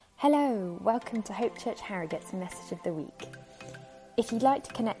Hello, welcome to Hope Church Harrogate's Message of the Week. If you'd like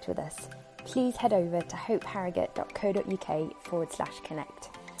to connect with us, please head over to hopeharrogate.co.uk/connect.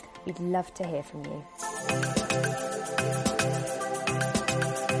 We'd love to hear from you.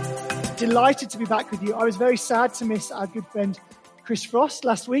 Delighted to be back with you. I was very sad to miss our good friend Chris Frost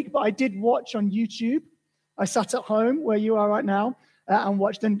last week, but I did watch on YouTube. I sat at home where you are right now and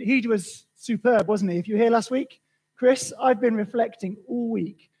watched, and he was superb, wasn't he? If you were here last week, Chris, I've been reflecting all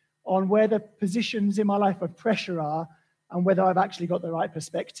week on where the positions in my life of pressure are and whether I've actually got the right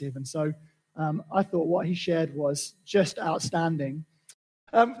perspective. And so I thought what he shared was just outstanding.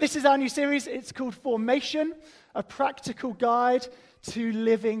 This is our new series. It's called Formation, a practical guide to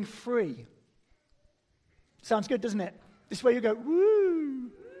living free. Sounds good, doesn't it? This is where you go,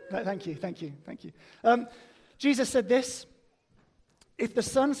 woo. No, thank you. Jesus said this: if the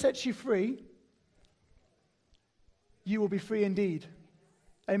Son sets you free, you will be free indeed.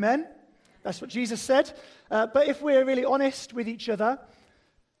 Amen? That's what Jesus said. But if we're really honest with each other,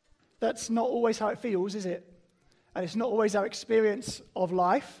 that's not always how it feels, is it? And it's not always our experience of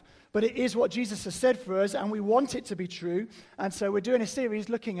life, but it is what Jesus has said for us, and we want it to be true. And so we're doing a series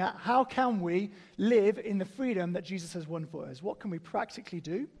looking at how can we live in the freedom that Jesus has won for us. What can we practically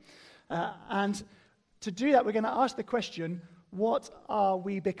do? And to do that, we're going to ask the question, what are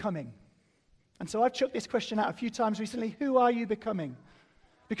we becoming? And so I've chucked this question out a few times recently. Who are you becoming?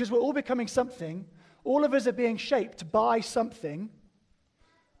 Because we're all becoming something. All of us are being shaped by something.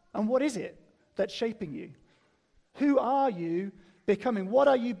 And what is it that's shaping you? Who are you becoming? What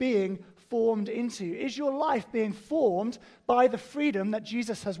are you being formed into? Is your life being formed by the freedom that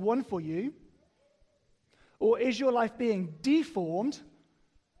Jesus has won for you? Or is your life being deformed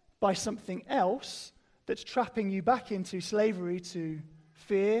by something else that's trapping you back into slavery to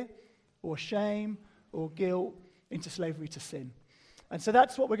fear or shame or guilt, into slavery to sin? And so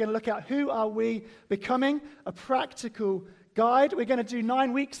that's what we're going to look at. Who are we becoming? A practical guide. We're going to do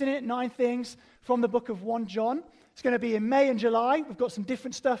 9 weeks in it, 9 things from the book of 1 John. It's going to be in May and July. We've got some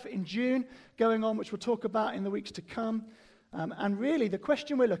different stuff in June going on, which we'll talk about in the weeks to come. And really, the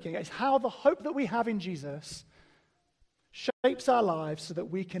question we're looking at is how the hope that we have in Jesus shapes our lives so that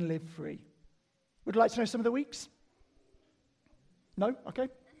we can live free. Would you like to know some of the weeks? No? Okay.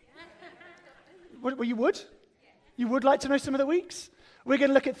 Well, you would? You would like to know some of the weeks? We're going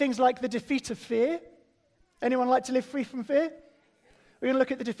to look at things like the defeat of fear. Anyone like to live free from fear? We're going to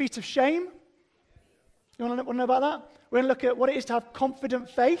look at the defeat of shame. You want to know about that? We're going to look at what it is to have confident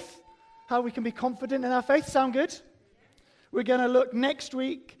faith, how we can be confident in our faith. Sound good? We're going to look next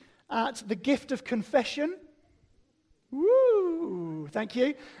week at the gift of confession. Woo! Thank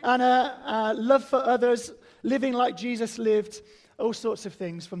you. And love for others, living like Jesus lived, all sorts of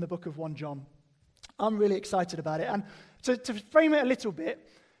things from the book of 1 John. I'm really excited about it. And to frame it a little bit,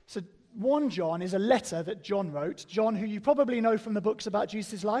 so 1 John is a letter that John wrote. John, who you probably know from the books about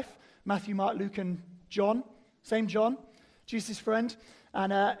Jesus' life, Matthew, Mark, Luke, and John. Same John, Jesus' friend.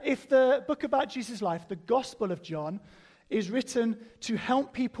 And if the book about Jesus' life, the Gospel of John, is written to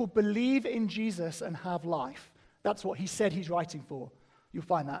help people believe in Jesus and have life, that's what he said he's writing for. You'll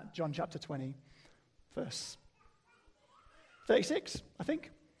find that, John chapter 20, verse 36, I think.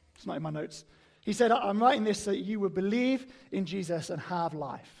 It's not in my notes. He said, I'm writing this so that you will believe in Jesus and have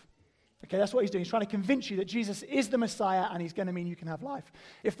life. Okay, that's what he's doing. He's trying to convince you that Jesus is the Messiah and he's going to mean you can have life.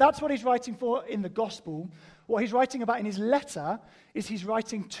 If that's what he's writing for in the gospel, what he's writing about in his letter is he's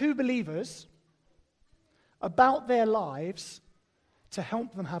writing to believers about their lives to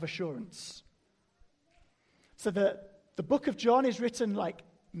help them have assurance. So the book of John is written like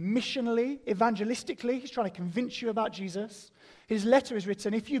missionally, evangelistically. He's trying to convince you about Jesus. His letter is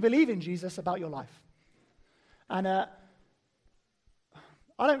written, if you believe in Jesus, about your life. And I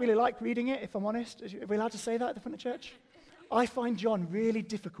don't really like reading it, if I'm honest. Are we allowed to say that at the front of church? I find John really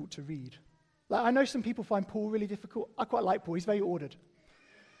difficult to read. Like, I know some people find Paul really difficult. I quite like Paul. He's very ordered.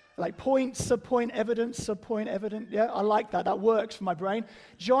 Like point, subpoint, evidence, subpoint, evidence. Yeah, I like that. That works for my brain.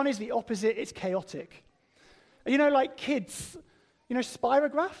 John is the opposite. It's chaotic. You know, like kids, you know,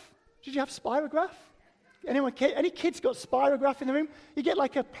 Spirograph? Did you have Spirograph? Any kids got Spirograph in the room? You get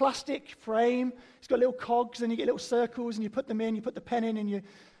like a plastic frame. It's got little cogs, and you get little circles, and you put them in, you put the pen in, and you're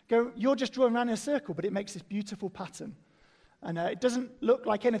just drawing around in a circle, but it makes this beautiful pattern. And it doesn't look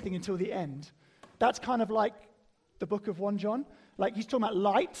like anything until the end. That's kind of like the book of 1 John. Like, he's talking about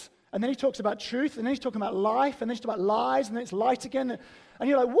light, and then he talks about truth, and then he's talking about life, and then he's talking about lies, and then it's light again. And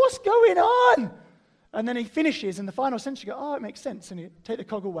you're like, what's going on? And then he finishes, and the final sentence, you go, oh, it makes sense. And you take the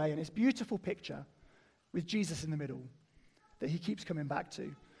cog away, and it's a beautiful picture with Jesus in the middle that he keeps coming back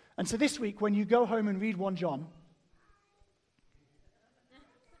to. And so this week, when you go home and read 1 John,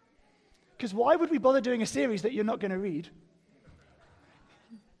 Because why would we bother doing a series that you're not going to read?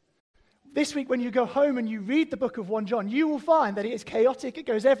 This week, when you go home and you read the book of 1 John, you will find that it is chaotic, it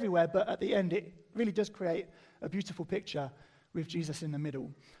goes everywhere, but at the end, it really does create a beautiful picture with Jesus in the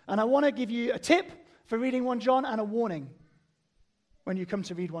middle. And I want to give you a tip for reading 1 John and a warning when you come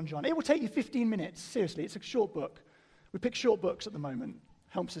to read 1 John. It will take you 15 minutes. Seriously, it's a short book. We pick short books at the moment.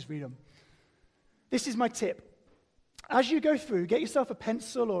 Helps us read them. This is my tip. As you go through, get yourself a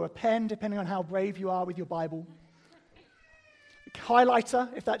pencil or a pen, depending on how brave you are with your Bible. Highlighter,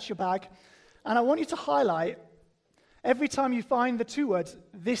 if that's your bag. And I want you to highlight every time you find the two words,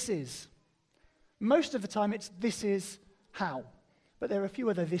 this is. Most of the time it's this is how. But there are a few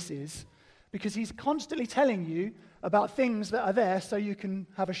other this is, because he's constantly telling you about things that are there so you can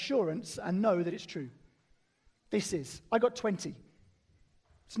have assurance and know that it's true. This is. I got 20.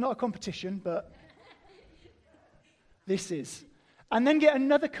 It's not a competition, but this is. And then get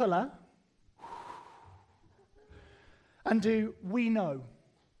another color and do we know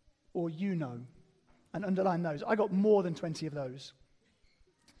or you know and underline those. I got more than 20 of those.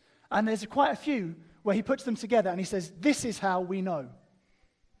 And there's quite a few where he puts them together and he says, this is how we know.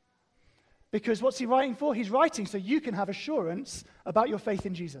 Because what's he writing for? He's writing so you can have assurance about your faith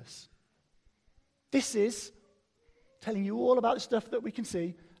in Jesus. This is telling you all about the stuff that we can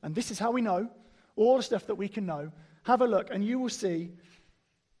see, and this is how we know, all the stuff that we can know. Have a look, and you will see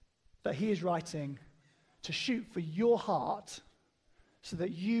that he is writing to shoot for your heart so that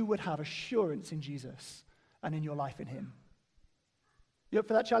you would have assurance in Jesus and in your life in him. You up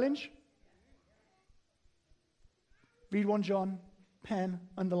for that challenge? Read 1 John, pen,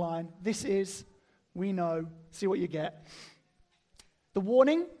 underline. This is, we know, see what you get. The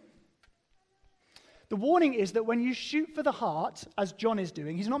warning is that when you shoot for the heart, as John is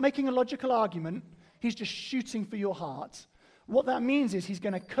doing, he's not making a logical argument, he's just shooting for your heart. What that means is he's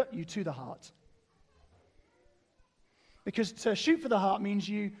going to cut you to the heart. Because to shoot for the heart means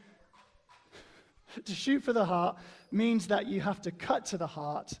that you have to cut to the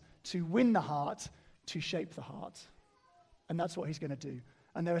heart, to win the heart, to shape the heart. And that's what he's going to do.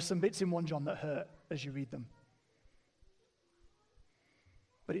 And there are some bits in 1 John that hurt as you read them.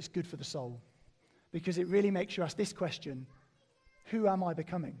 But it's good for the soul. Because it really makes you ask this question: who am I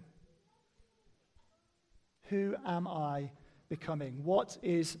becoming? Who am I becoming? What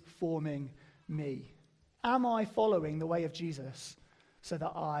is forming me? Am I following the way of Jesus so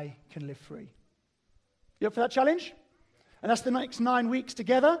that I can live free? You up for that challenge? And that's the next 9 weeks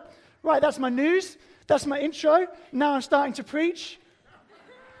together. Right, that's my news. That's my intro. Now I'm starting to preach.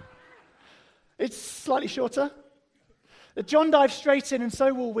 It's slightly shorter. John dives straight in, and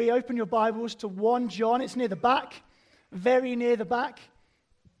so will we. Open your Bibles to 1 John. It's near the back, very near the back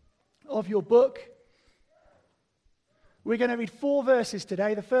of your book. We're going to read 4 verses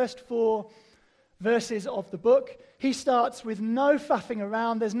today, the first 4 verses of the book. He starts with no faffing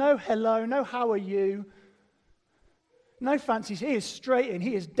around. There's no hello, no how are you, no fancies. He is straight in.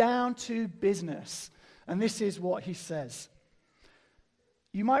 He is down to business. And this is what he says.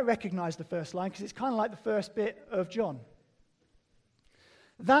 You might recognize the first line because it's kind of like the first bit of John.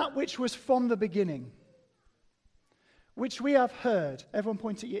 That which was from the beginning, which we have heard, everyone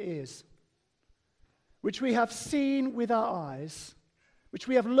point at your ears, which we have seen with our eyes, which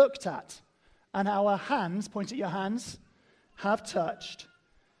we have looked at, and our hands, point at your hands, have touched.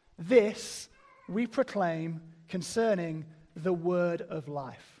 This we proclaim concerning the word of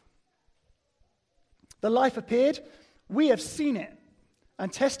life. The life appeared, we have seen it,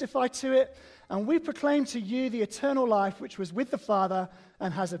 and testify to it, and we proclaim to you the eternal life which was with the Father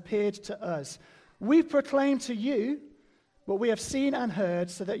and has appeared to us. We proclaim to you what we have seen and heard,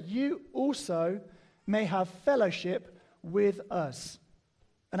 so that you also may have fellowship with us.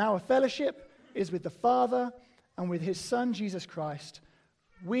 And our fellowship is with the Father and with his Son, Jesus Christ.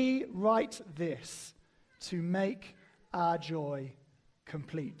 We write this to make our joy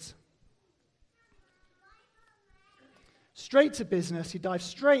complete. Straight to business, he dives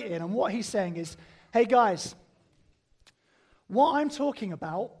straight in, and what he's saying is, hey guys, what I'm talking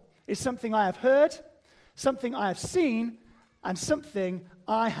about is something I have heard, something I have seen, and something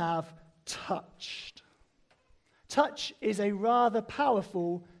I have touched. Touch is a rather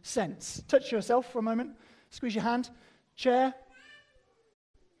powerful sense. Touch yourself for a moment. Squeeze your hand. Chair.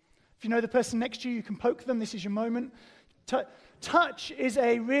 If you know the person next to you, you can poke them. This is your moment. Touch is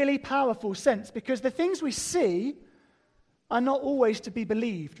a really powerful sense because the things we see are not always to be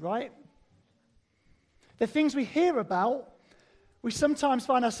believed, right? The things we hear about, we sometimes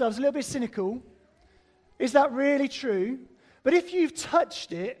find ourselves a little bit cynical. Is that really true? But if you've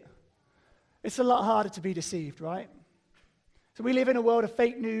touched it, it's a lot harder to be deceived, right? So we live in a world of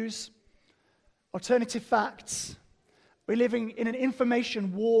fake news, alternative facts. We're living in an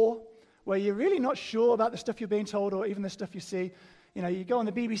information war where you're really not sure about the stuff you're being told or even the stuff you see. You know, you go on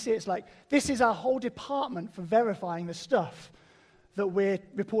the BBC, it's like, this is our whole department for verifying the stuff that we're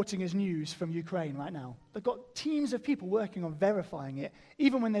reporting as news from Ukraine right now. They've got teams of people working on verifying it,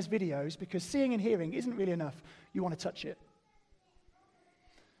 even when there's videos, because seeing and hearing isn't really enough. You want to touch it.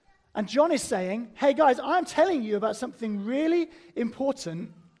 And John is saying, hey guys, I'm telling you about something really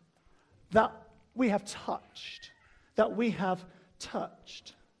important that we have touched. That we have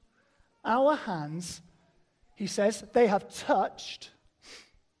touched. Our hands, he says, they have touched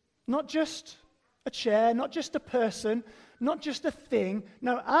not just a chair, not just a person, not just a thing.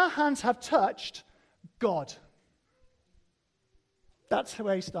 No, our hands have touched God. That's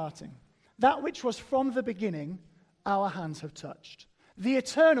where he's starting. That which was from the beginning, our hands have touched. The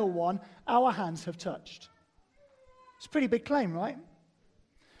eternal one, our hands have touched. It's a pretty big claim, right?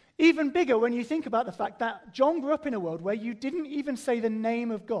 Even bigger when you think about the fact that John grew up in a world where you didn't even say the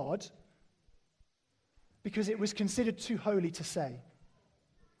name of God because it was considered too holy to say.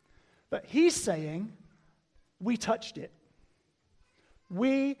 But he's saying, we touched it.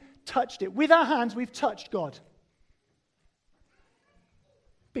 We touched it. With our hands, we've touched God.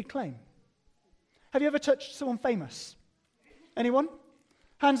 Big claim. Have you ever touched someone famous? Anyone?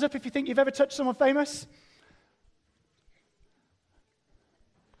 Hands up if you think you've ever touched someone famous.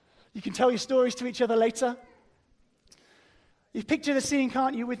 You can tell your stories to each other later. You picture the scene,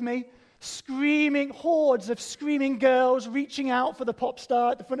 can't you, with me? Screaming, hordes of screaming girls reaching out for the pop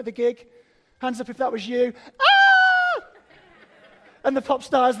star at the front of the gig. Hands up if that was you. Ah! And the pop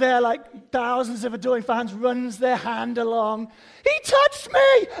star's there, like thousands of adoring fans, runs their hand along. He touched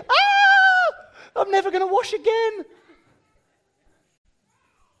me! Ah! I'm never going to wash again.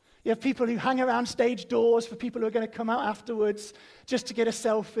 You have people who hang around stage doors for people who are going to come out afterwards just to get a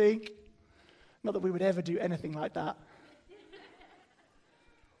selfie. Not that we would ever do anything like that.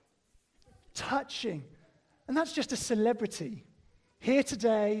 Touching. And that's just a celebrity. Here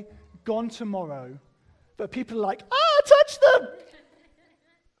today, gone tomorrow. But people are like, touch them!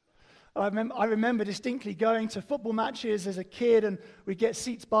 I remember distinctly going to football matches as a kid, and we'd get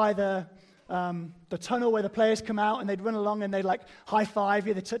seats by the tunnel where the players come out, and they'd run along and they'd like high five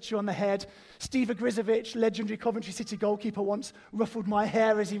you, they'd touch you on the head. Steve Ogrizovic, legendary Coventry City goalkeeper, once ruffled my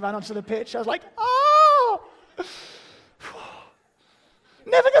hair as he ran onto the pitch. I was like,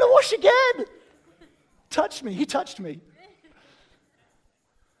 never going to wash again. Touched me. He touched me.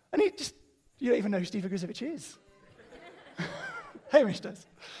 And you don't even know who Steve Ogrizovic is. Hamish does.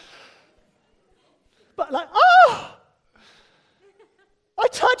 But like, I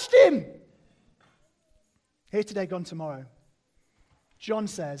touched him. Here today, gone tomorrow. John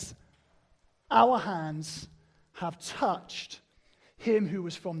says, our hands have touched him who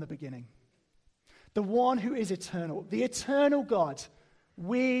was from the beginning. The one who is eternal. The eternal God.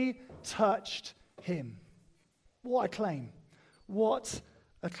 We touched him. What a claim. What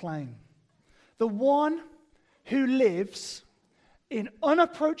a claim. The one who lives in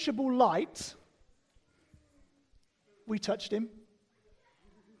unapproachable light. We touched him.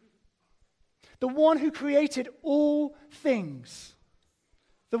 The one who created all things.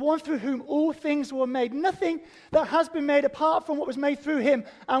 The one through whom all things were made. Nothing that has been made apart from what was made through him.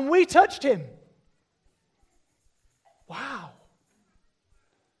 And we touched him. Wow.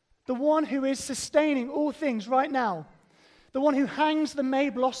 The one who is sustaining all things right now. The one who hangs the May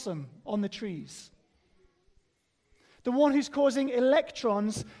blossom on the trees. The one who's causing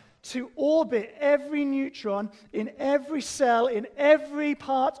electrons to orbit every neutron in every cell, in every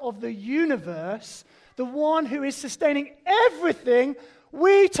part of the universe, the one who is sustaining everything,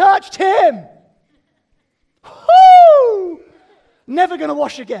 we touched him. Woo! Never going to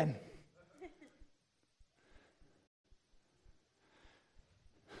wash again.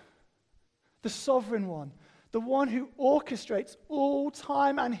 The sovereign one, the one who orchestrates all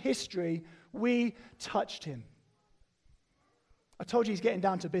time and history, we touched him. I told you he's getting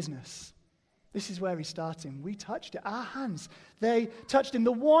down to business. This is where he's starting. We touched it. Our hands, they touched him.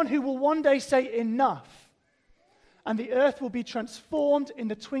 The one who will one day say enough. And the earth will be transformed in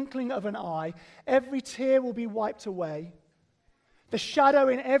the twinkling of an eye. Every tear will be wiped away. The shadow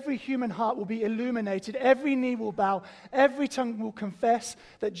in every human heart will be illuminated. Every knee will bow. Every tongue will confess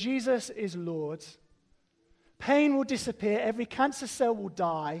that Jesus is Lord. Pain will disappear. Every cancer cell will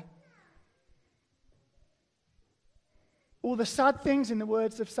die. All the sad things, in the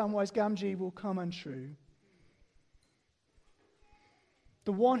words of Samwise Gamgee, will come untrue.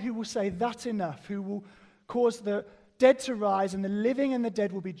 The one who will say that's enough, who will cause the dead to rise, and the living and the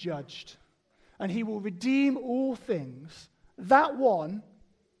dead will be judged. And he will redeem all things. That one,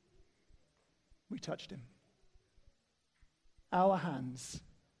 We touched him. Our hands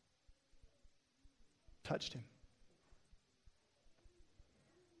touched him.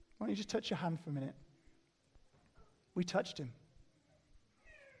 Why don't you just touch your hand for a minute? We touched him.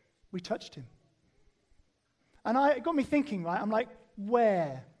 We touched him. And it got me thinking, right? I'm like,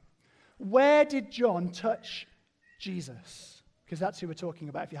 where? Where did John touch Jesus? Because that's who we're talking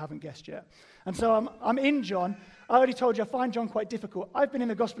about if you haven't guessed yet. And so I'm in John. I already told you I find John quite difficult. I've been in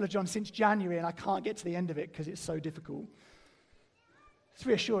the Gospel of John since January and I can't get to the end of it because it's so difficult. It's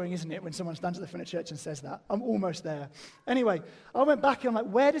reassuring, isn't it, when someone stands at the front of church and says that? I'm almost there. Anyway, I went back and I'm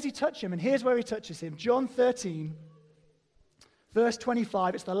like, where does he touch him? And here's where he touches him. John 13, verse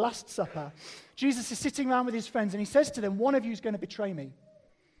 25. It's the Last Supper. Jesus is sitting around with his friends and he says to them, one of you is going to betray me.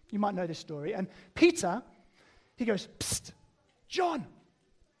 You might know this story. And Peter, he goes, psst, John,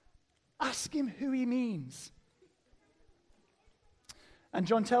 ask him who he means. And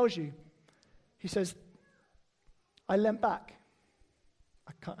John tells you, he says, I leant back.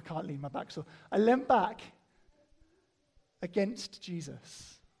 I can't lean my back, so I leant back against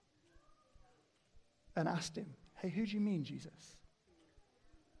Jesus and asked him, hey, who do you mean, Jesus?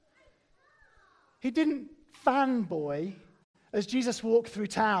 He didn't fanboy as Jesus walked through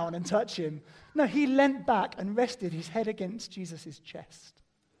town and touch him. No, he leant back and rested his head against Jesus' chest.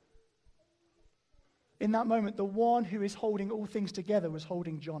 In that moment, the one who is holding all things together was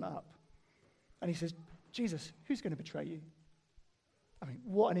holding John up. And he says, Jesus, who's going to betray you? I mean,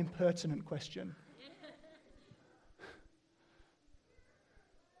 what an impertinent question.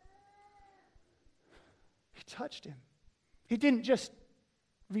 He touched him. He didn't just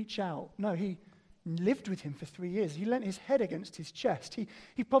reach out. No, he lived with him for 3 years. He leant his head against his chest.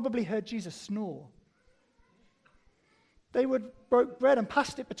 He probably heard Jesus snore. They would broke bread and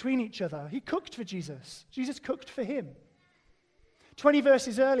passed it between each other. He cooked for Jesus. Jesus cooked for him. 20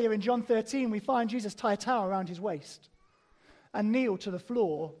 verses earlier in John 13, we find Jesus tie a towel around his waist and kneel to the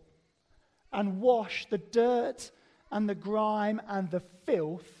floor and wash the dirt and the grime and the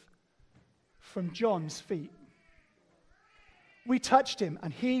filth from John's feet. We touched him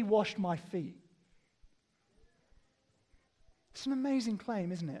and he washed my feet. It's an amazing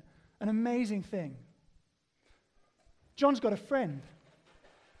claim, isn't it? An amazing thing. John's got a friend.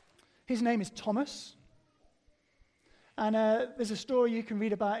 His name is Thomas. And there's a story you can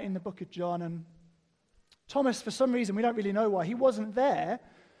read about in the book of John. And Thomas, for some reason, we don't really know why, he wasn't there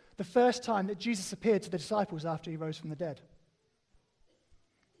the first time that Jesus appeared to the disciples after he rose from the dead.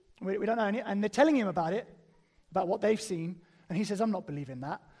 We don't know any, and they're telling him about it, about what they've seen, and he says, I'm not believing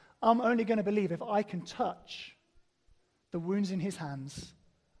that. I'm only going to believe if I can touch the wounds in his hands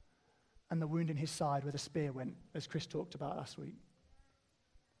and the wound in his side where the spear went, as Chris talked about last week.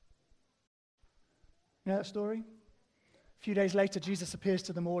 You know that story? A few days later, Jesus appears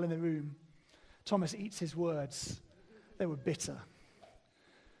to them all in the room. Thomas eats his words. They were bitter.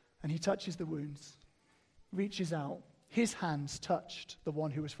 And he touches the wounds, reaches out. His hands touched the one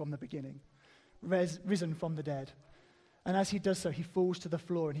who was from the beginning, risen from the dead. And as he does so, he falls to the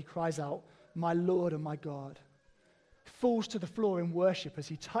floor and he cries out, my Lord and my God. He falls to the floor in worship as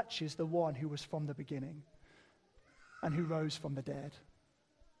he touches the one who was from the beginning and who rose from the dead.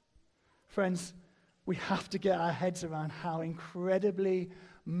 Friends, we have to get our heads around how incredibly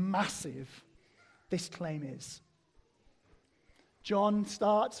massive this claim is. John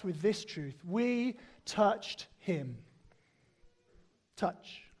starts with this truth. We touched him.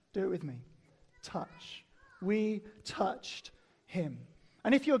 Touch. Do it with me. Touch. We touched him.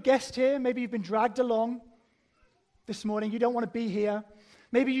 And if you're a guest here, maybe you've been dragged along this morning, you don't want to be here.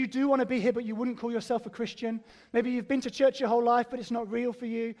 Maybe you do want to be here, but you wouldn't call yourself a Christian. Maybe you've been to church your whole life, but it's not real for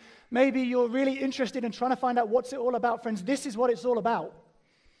you. Maybe you're really interested in trying to find out what's it all about. Friends, this is what it's all about.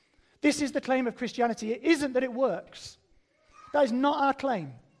 This is the claim of Christianity. It isn't that it works. That is not our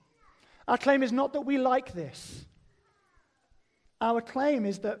claim. Our claim is not that we like this. Our claim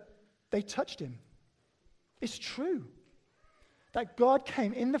is that they touched him. It's true that God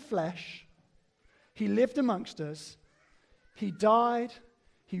came in the flesh. He lived amongst us. He died.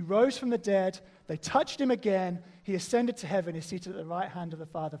 He rose from the dead. They touched him again. He ascended to heaven. He's seated at the right hand of the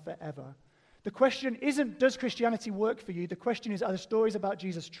Father forever. The question isn't, does Christianity work for you? The question is, are the stories about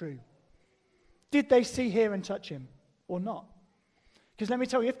Jesus true? Did they see, hear, and touch him or not? Because let me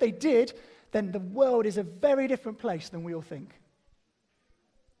tell you, if they did, then the world is a very different place than we all think.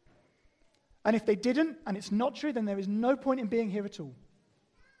 And if they didn't, and it's not true, then there is no point in being here at all.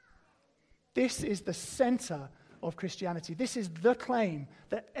 This is the center of Christianity. This is the claim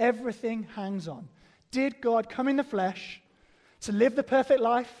that everything hangs on. Did God come in the flesh to live the perfect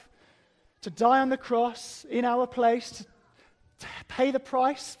life, to die on the cross in our place, to pay the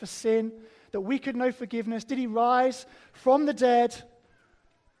price for sin, that we could know forgiveness? Did he rise from the dead,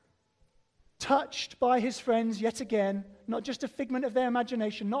 touched by his friends yet again, not just a figment of their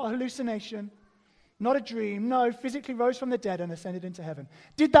imagination, not a hallucination, not a dream, no, physically rose from the dead and ascended into heaven?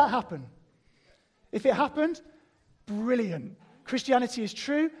 Did that happen? If it happened, brilliant. Christianity is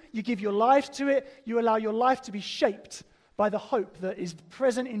true. You give your life to it. You allow your life to be shaped by the hope that is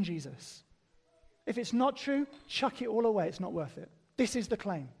present in Jesus. If it's not true, chuck it all away. It's not worth it. This is the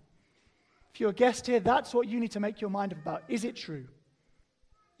claim. If you're a guest here, that's what you need to make your mind up about. Is it true?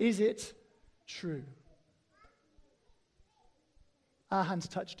 Is it true? Our hands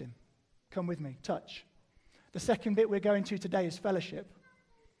touched him. Come with me. Touch. The second bit we're going to today is fellowship.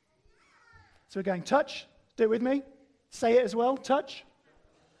 So we're going touch. Do it with me. Say it as well. Touch.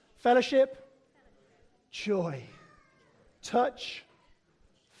 Fellowship. Joy. Touch.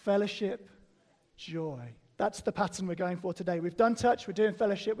 Fellowship. Joy. That's the pattern we're going for today. We've done touch. We're doing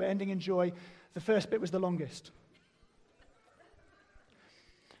fellowship. We're ending in joy. The first bit was the longest.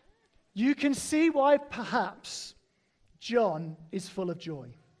 You can see why perhaps John is full of joy.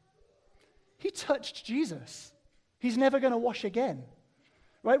 He touched Jesus. He's never going to wash again.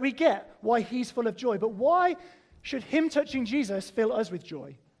 Right? We get why he's full of joy, but why should him touching Jesus fill us with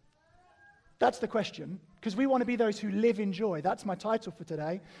joy? That's the question, because we want to be those who live in joy. That's my title for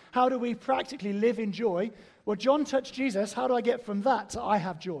today. How do we practically live in joy? Well, John touched Jesus. How do I get from that to I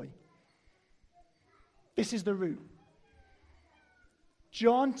have joy? This is the route.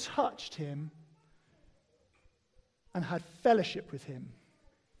 John touched him and had fellowship with him,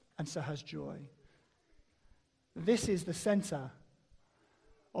 and so has joy. This is the center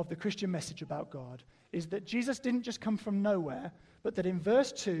of the Christian message about God, is that Jesus didn't just come from nowhere, but that in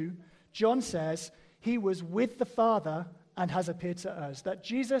verse 2, John says he was with the Father and has appeared to us. That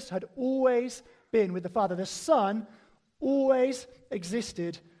Jesus had always been with the Father. The Son always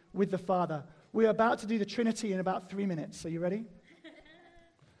existed with the Father. We're about to do the Trinity in about 3 minutes. Are you ready?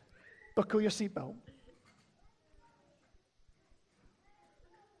 Buckle your seatbelt.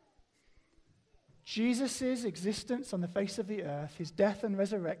 Jesus' existence on the face of the earth, his death and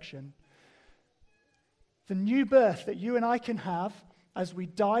resurrection, the new birth that you and I can have as we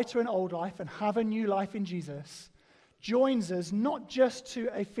die to an old life and have a new life in Jesus, joins us not just to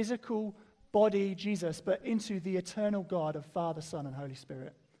a physical body, Jesus, but into the eternal God of Father, Son, and Holy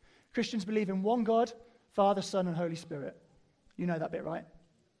Spirit. Christians believe in one God, Father, Son, and Holy Spirit. You know that bit, right?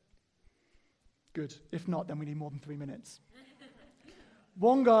 Good. If not, then we need more than 3 minutes.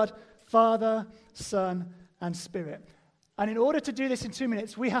 One God, Father, Son, and Spirit. And in order to do this in 2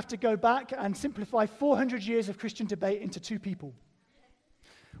 minutes, we have to go back and simplify 400 years of Christian debate into two people.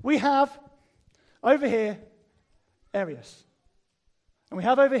 We have over here Arius. And we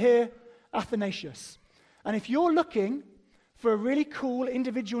have over here Athanasius. And if you're looking for a really cool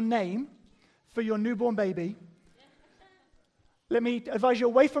individual name for your newborn baby, let me advise you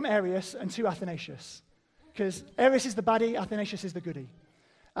away from Arius and to Athanasius. Because Arius is the baddie, Athanasius is the goodie.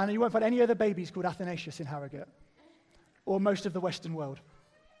 And you won't find any other babies called Athanasius in Harrogate, or most of the Western world.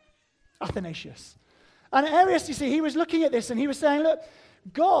 Athanasius. And Arius, you see, he was looking at this and he was saying, look,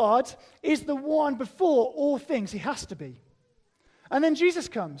 God is the one before all things. He has to be. And then Jesus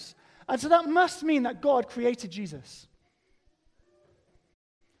comes. And so that must mean that God created Jesus.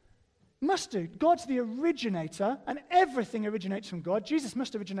 Must do. God's the originator, and everything originates from God. Jesus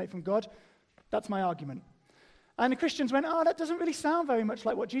must originate from God. That's my argument. And the Christians went, that doesn't really sound very much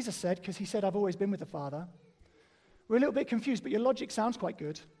like what Jesus said, because he said, I've always been with the Father. We're a little bit confused, but your logic sounds quite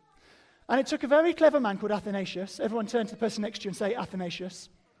good. And it took a very clever man called Athanasius. Everyone turn to the person next to you and say, Athanasius.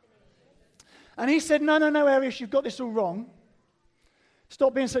 And he said, no, Arius, you've got this all wrong.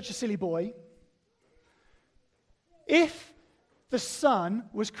 Stop being such a silly boy. If the Son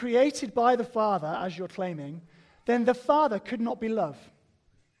was created by the Father, as you're claiming, then the Father could not be love.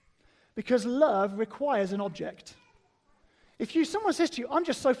 Because love requires an object. If someone says to you, I'm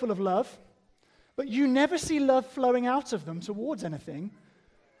just so full of love, but you never see love flowing out of them towards anything,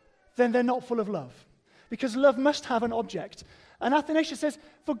 then they're not full of love. Because love must have an object. And Athanasius says,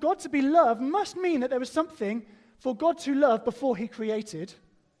 for God to be love must mean that there was something for God to love before he created.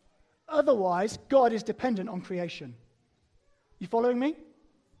 Otherwise, God is dependent on creation. You following me?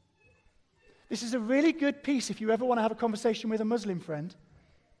 This is a really good piece if you ever want to have a conversation with a Muslim friend.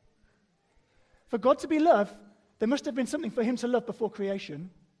 For God to be love, there must have been something for him to love before creation.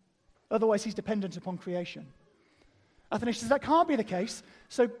 Otherwise, he's dependent upon creation. Athanasius says that can't be the case.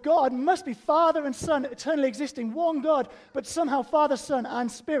 So God must be Father and Son, eternally existing, one God, but somehow Father, Son, and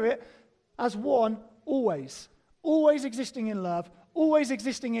Spirit as one always. Always existing in love, always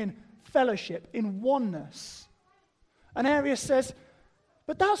existing in fellowship, in oneness. And Arius says,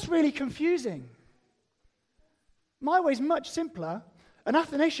 But that's really confusing. My way is much simpler. And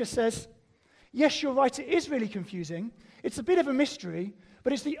Athanasius says, yes, you're right, it is really confusing. It's a bit of a mystery,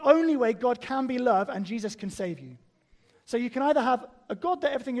 but it's the only way God can be love and Jesus can save you. So you can either have a God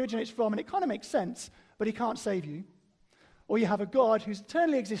that everything originates from, and it kind of makes sense, but he can't save you. Or you have a God who's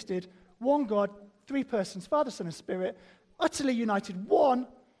eternally existed, one God, three persons, Father, Son, and Spirit, utterly united, one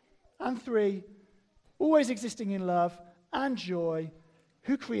and three, always existing in love and joy,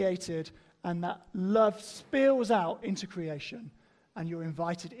 who created, and that love spills out into creation, and you're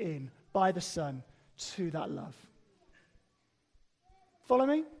invited in by the Son to that love. Follow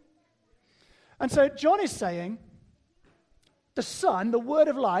me? And so John is saying, the Son, the Word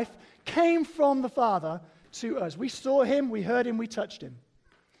of life, came from the Father to us. We saw him, we heard him, we touched him.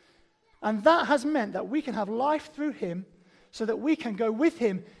 And that has meant that we can have life through him so that we can go with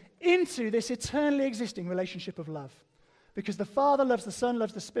him into this eternally existing relationship of love. Because the Father loves the Son,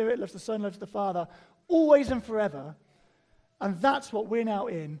 loves the Spirit, loves the Son, loves the Father, always and forever. And that's what we're now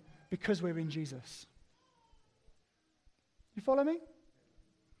in because we're in Jesus. You follow me?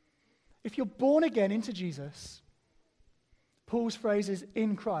 If you're born again into Jesus, Paul's phrase is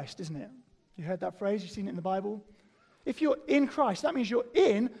in Christ, isn't it? You heard that phrase? You've seen it in the Bible? If you're in Christ, that means you're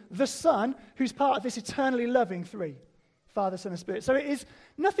in the Son who's part of this eternally loving three, Father, Son, and Spirit. So it is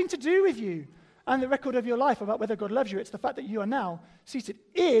nothing to do with you and the record of your life about whether God loves you. It's the fact that you are now seated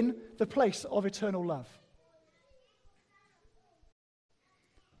in the place of eternal love.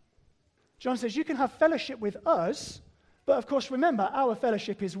 John says you can have fellowship with us, but of course remember our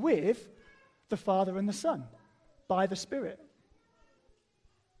fellowship is with the Father and the Son by the Spirit.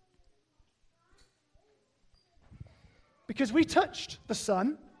 Because we touched the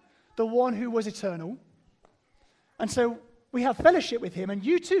Son, the one who was eternal, and so we have fellowship with him, and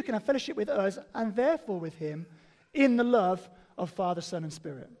you too can have fellowship with us, and therefore with him, in the love of Father, Son, and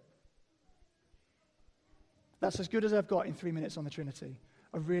Spirit. That's as good as I've got in 3 minutes on the Trinity.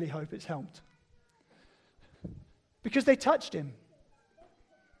 I really hope it's helped. Because they touched him,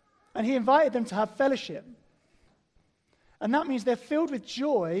 and he invited them to have fellowship. And that means they're filled with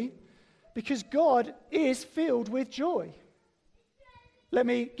joy, because God is filled with joy. Let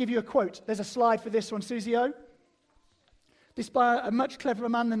me give you a quote. There's a slide for this one, Susie O. This by a much cleverer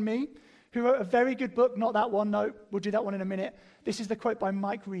man than me, who wrote a very good book. Not that one, no. We'll do that one in a minute. This is the quote by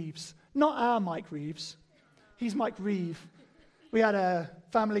Mike Reeves. Not our Mike Reeves. He's Mike Reeve. We had a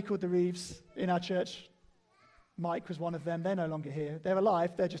family called the Reeves in our church. Mike was one of them. They're no longer here. They're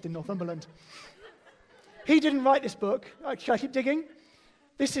alive. They're just in Northumberland. He didn't write this book. Shall I keep digging?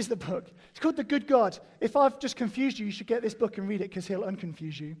 This is the book. It's called The Good God. If I've just confused you, you should get this book and read it because he'll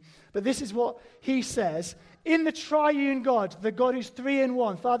unconfuse you. But this is what he says. In the triune God, the God who's three in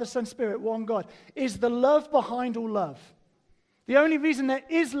one, Father, Son, Spirit, one God, is the love behind all love. The only reason there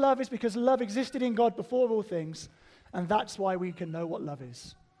is love is because love existed in God before all things, and that's why we can know what love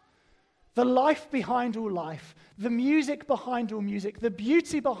is. The life behind all life, the music behind all music, the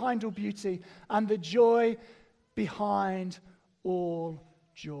beauty behind all beauty, and the joy behind all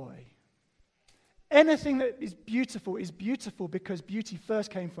joy. Anything that is beautiful because beauty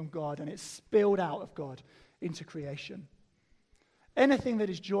first came from God and it's spilled out of God into creation. Anything that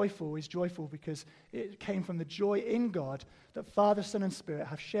is joyful because it came from the joy in God that Father, Son, and Spirit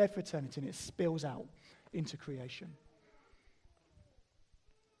have shared for eternity, and it spills out into creation.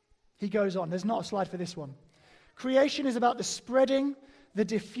 He goes on. There's not a slide for this one. Creation is about the spreading, the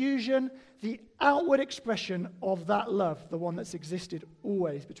diffusion, the outward expression of that love, the one that's existed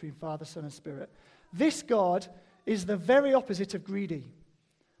always between Father, Son, and Spirit. This God is the very opposite of greedy,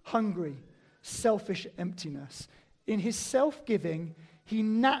 hungry, selfish emptiness. In his self-giving, he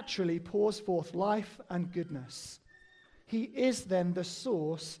naturally pours forth life and goodness. He is then the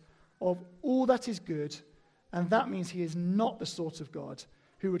source of all that is good, and that means he is not the sort of God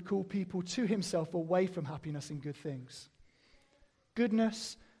who would call people to himself away from happiness and good things.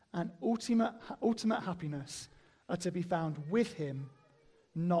 Goodness and ultimate happiness are to be found with him,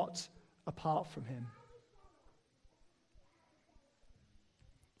 not apart from him.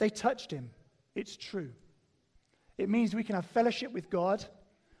 They touched him. It's true. It means we can have fellowship with God,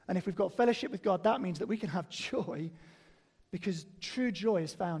 and if we've got fellowship with God, that means that we can have joy, because true joy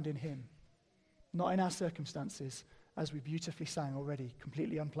is found in him, not in our circumstances, as we beautifully sang already,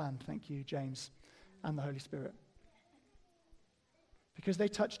 completely unplanned. Thank you, James, and the Holy Spirit. Because they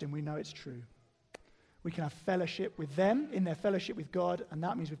touched him, we know it's true. We can have fellowship with them in their fellowship with God, and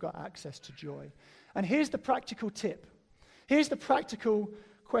that means we've got access to joy. And here's the practical tip. Here's the practical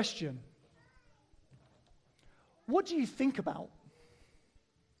question. What do you think about?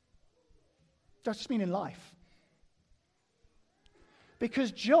 Does just mean in life?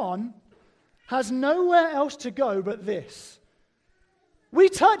 because John has nowhere else to go but this. We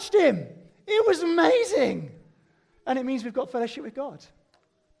touched him. It was amazing. And it means we've got fellowship with God.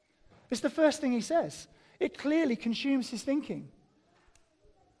 It's the first thing he says. It clearly consumes his thinking.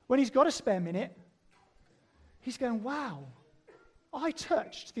 When he's got a spare minute, he's going, wow, I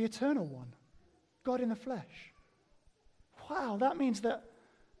touched the eternal one, God in the flesh. Wow, that means that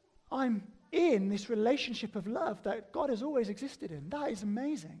I'm in this relationship of love that God has always existed in. That is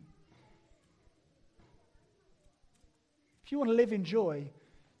amazing. If you want to live in joy,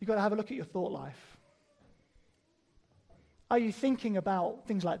 you've got to have a look at your thought life. Are you thinking about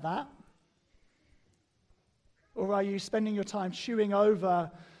things like that? Or are you spending your time chewing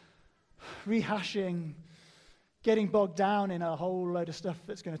over, rehashing, getting bogged down in a whole load of stuff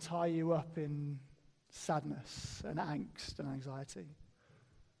that's going to tie you up in sadness and angst and anxiety?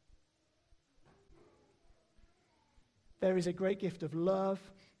 There is a great gift of love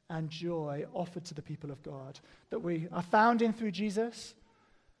and joy offered to the people of God that we are found in through Jesus,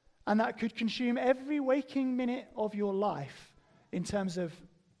 and that could consume every waking minute of your life in terms of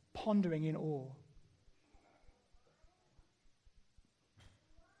pondering in awe.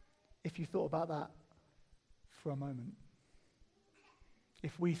 If you thought about that for a moment.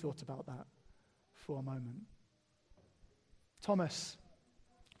 If we thought about that for a moment. Thomas,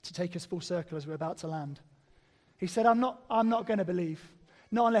 to take us full circle as we're about to land, he said, I'm not going to believe,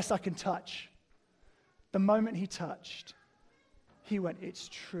 not unless I can touch. The moment he touched, he went, it's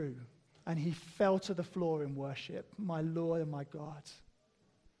true. And he fell to the floor in worship, my Lord and my God.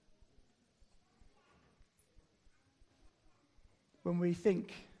 When we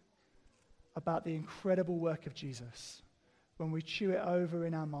think about the incredible work of Jesus, when we chew it over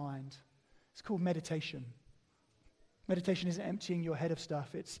in our mind, it's called meditation. Meditation isn't emptying your head of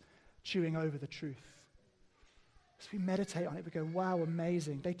stuff, it's chewing over the truth. As we meditate on it, we go, wow,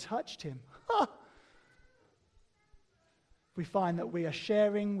 amazing. They touched him. We find that we are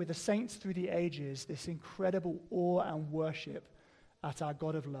sharing with the saints through the ages this incredible awe and worship at our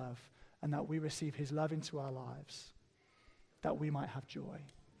God of love, and that we receive his love into our lives, that we might have joy.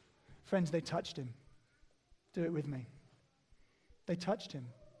 Friends, they touched him. Do it with me. They touched him.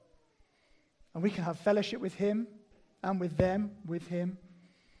 And we can have fellowship with him and with them, with him,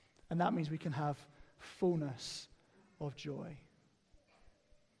 and that means we can have fullness of joy.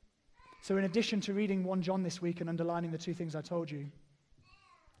 So in addition to reading 1 John this week and underlining the two things I told you,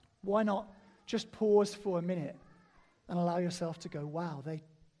 why not just pause for a minute and allow yourself to go, wow, they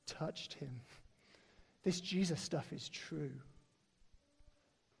touched him. This Jesus stuff is true.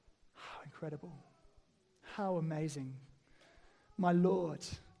 How incredible. How amazing. My Lord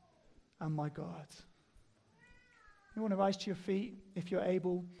and my God. You want to rise to your feet if you're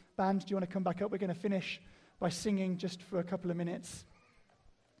able. Band, do you want to come back up? We're going to finish by singing just for a couple of minutes.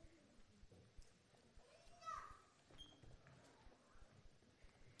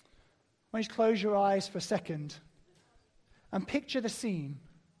 Why don't you close your eyes for a second and picture the scene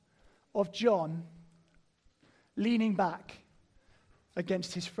of John leaning back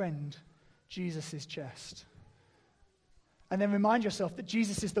against his friend Jesus' chest. And then remind yourself that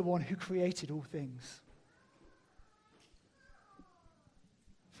Jesus is the one who created all things.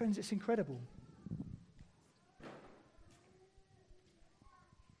 Friends, it's incredible.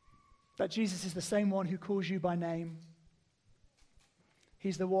 That Jesus is the same one who calls you by name.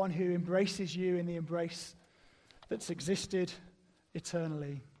 He's the one who embraces you in the embrace that's existed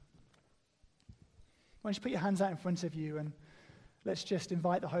eternally. Why don't you put your hands out in front of you and let's just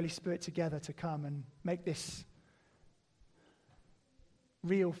invite the Holy Spirit together to come and make this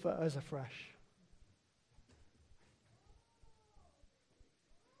real for us afresh.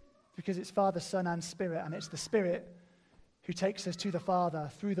 Because it's Father, Son, and Spirit, and it's the Spirit who takes us to the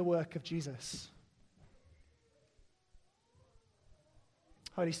Father through the work of Jesus.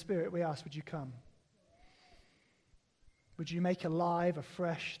 Holy Spirit, we ask, would you come? Would you make alive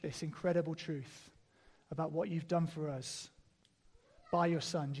afresh this incredible truth about what you've done for us by your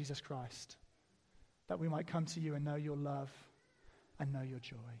Son, Jesus Christ, that we might come to you and know your love and know your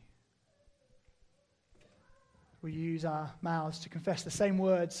joy. We use our mouths to confess the same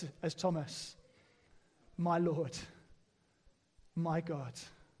words as Thomas. My Lord, my God,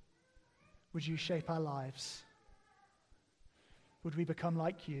 would you shape our lives? Would we become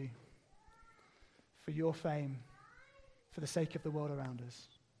like you for your fame, for the sake of the world around us?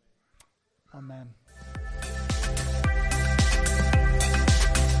 Amen.